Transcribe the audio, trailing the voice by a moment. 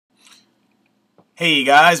Hey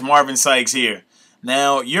guys, Marvin Sykes here.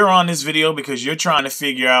 Now, you're on this video because you're trying to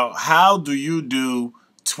figure out how do you do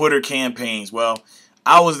Twitter campaigns. Well,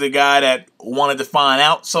 I was the guy that wanted to find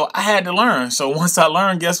out, so I had to learn. So once I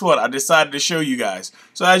learned, guess what? I decided to show you guys.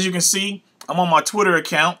 So as you can see, I'm on my Twitter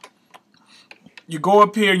account. You go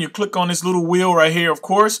up here and you click on this little wheel right here, of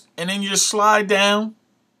course, and then you just slide down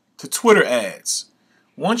to Twitter ads.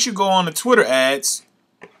 Once you go on to Twitter ads,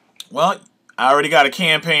 well, I already got a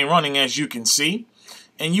campaign running, as you can see,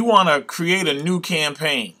 and you want to create a new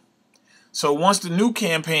campaign. So once the new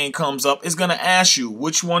campaign comes up, it's going to ask you,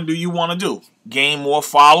 which one do you want to do? Gain more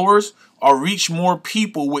followers or reach more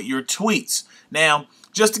people with your tweets? Now,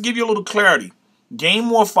 just to give you a little clarity, gain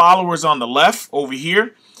more followers on the left over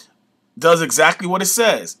here does exactly what it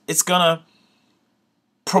says. It's going to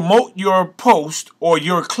promote your post or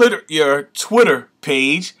your Twitter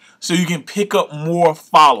page so you can pick up more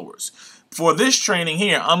followers. For this training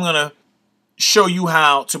here, I'm going to show you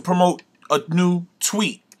how to promote a new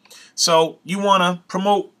tweet. So you want to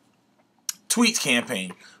promote tweets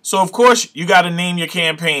campaign. So of course you got to name your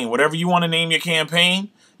campaign. Whatever you want to name your campaign,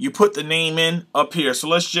 you put the name in up here. So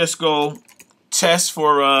let's just go test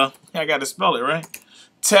for, I got to spell it right.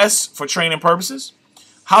 Test for training purposes.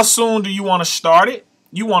 How soon do you want to start it?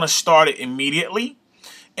 You want to start it immediately.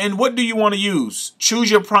 And what do you want to use? Choose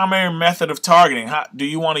your primary method of targeting. Do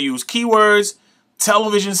you want to use keywords,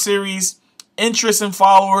 television series, interest in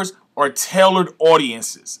followers, or tailored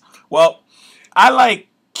audiences? Well, I like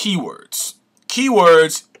keywords.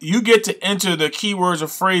 Keywords, you get to enter the keywords or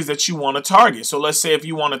phrase that you want to target. So let's say if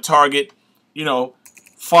you want to target,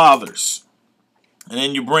 fathers, and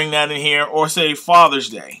then you bring that in here, or say Father's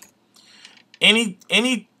Day. Any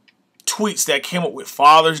tweets that came up with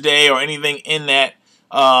Father's Day or anything in that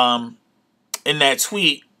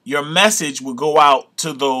tweet, your message will go out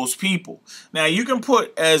to those people. Now, you can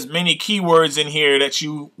put as many keywords in here that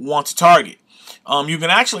you want to target. You can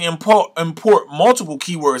actually import multiple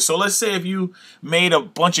keywords. So let's say if you made a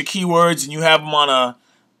bunch of keywords and you have them on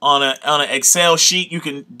an Excel sheet, you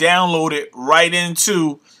can download it right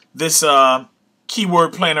into this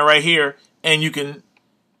keyword planner right here, and you can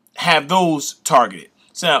have those targeted.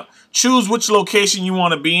 So now, choose which location you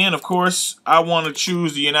want to be in. Of course, I want to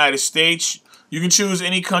choose the United States. You can choose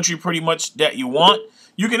any country pretty much that you want.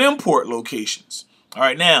 You can import locations. All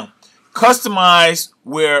right, now, customize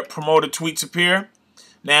where promoted tweets appear.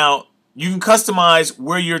 Now, you can customize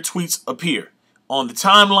where your tweets appear, on the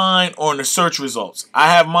timeline or in the search results.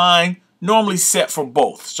 I have mine normally set for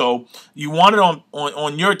both. So you want it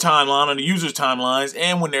on your timeline, on the user's timelines,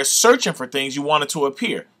 and when they're searching for things, you want it to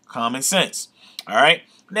appear. Common sense. All right.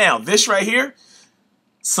 Now, this right here,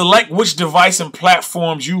 select which device and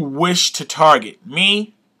platforms you wish to target.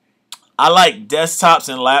 Me, I like desktops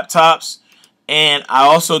and laptops, and I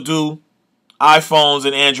also do iPhones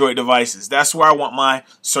and Android devices. That's where I want my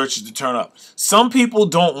searches to turn up. Some people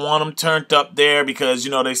don't want them turned up there because,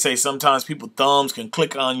 they say sometimes people's thumbs can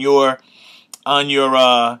click on your tweet,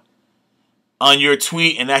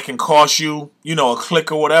 and that can cost you, a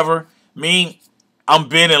click or whatever. Me, I'm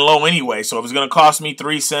bidding low anyway, so if it's going to cost me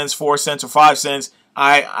 3 cents, 4 cents, or 5 cents,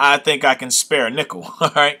 I think I can spare a nickel.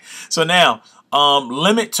 All right. So now,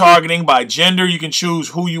 limit targeting by gender. You can choose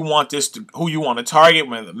who you want to target,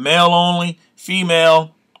 whether male only,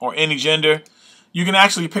 female, or any gender. You can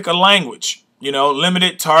actually pick a language.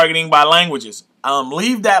 Limited targeting by languages.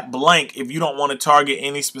 Leave that blank if you don't want to target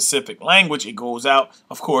any specific language. It goes out,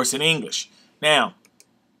 of course, in English. Now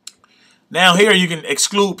here you can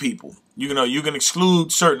exclude people. You can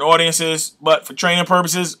exclude certain audiences, but for training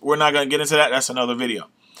purposes, we're not going to get into that. That's another video.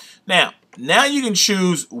 Now you can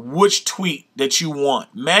choose which tweet that you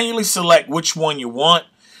want. Manually select which one you want,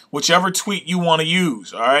 whichever tweet you want to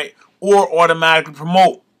use, all right? Or automatically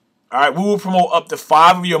promote. All right, we will promote up to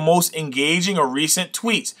 5 of your most engaging or recent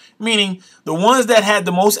tweets, meaning the ones that had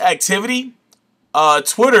the most activity,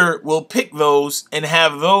 Twitter will pick those and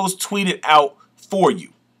have those tweeted out for you.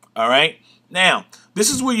 All right? Now, this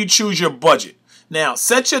is where you choose your budget. Now,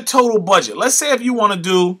 set your total budget. Let's say if you want to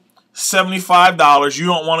do $75, you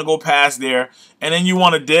don't want to go past there, and then you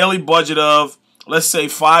want a daily budget of, let's say,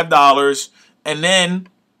 $5, and then,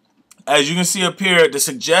 as you can see up here, the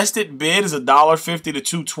suggested bid is $1.50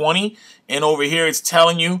 to $2.20, and over here it's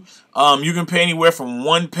telling you you can pay anywhere from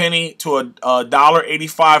 1 penny to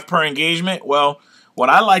 $1.85 per engagement. Well, what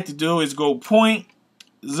I like to do is go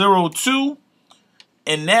 0.02,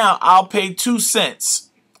 and now I'll pay 2 cents.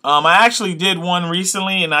 I actually did one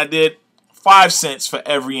recently, and I did 5 cents for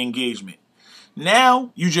every engagement.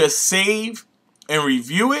 Now you just save and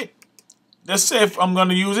review it. Let's say if I'm going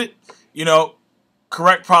to use it,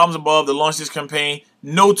 correct problems above to launch this campaign.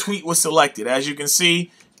 no tweet was selected. As you can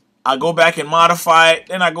see, I go back and modify it.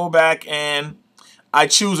 Then I go back and I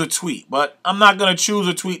choose a tweet. But I'm not going to choose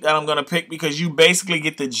a tweet that I'm going to pick because you basically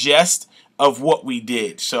get the gist of what we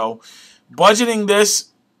did. So budgeting this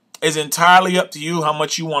is entirely up to you, how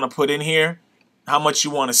much you want to put in here, how much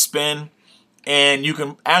you want to spend, and you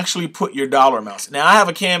can actually put your dollar amounts. Now, I have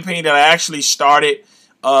a campaign that I actually started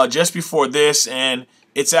just before this, and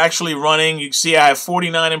it's actually running. You can see I have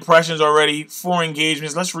 49 impressions already, 4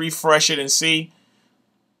 engagements. Let's refresh it and see.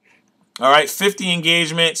 All right, 50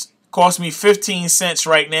 engagements. Cost me 15 cents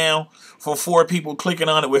right now for 4 people clicking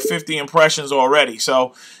on it with 50 impressions already.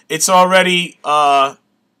 So it's already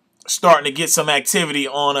starting to get some activity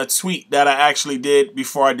on a tweet that I actually did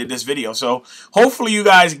before I did this video. So hopefully you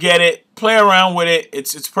guys get it. Play around with it.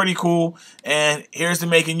 It's pretty cool. And here's to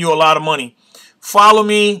making you a lot of money. Follow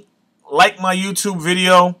me. Like my YouTube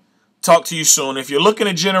video. Talk to you soon. If you're looking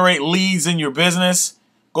to generate leads in your business,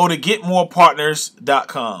 go to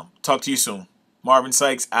getmorepartners.com. Talk to you soon. Marvin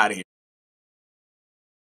Sykes out of here.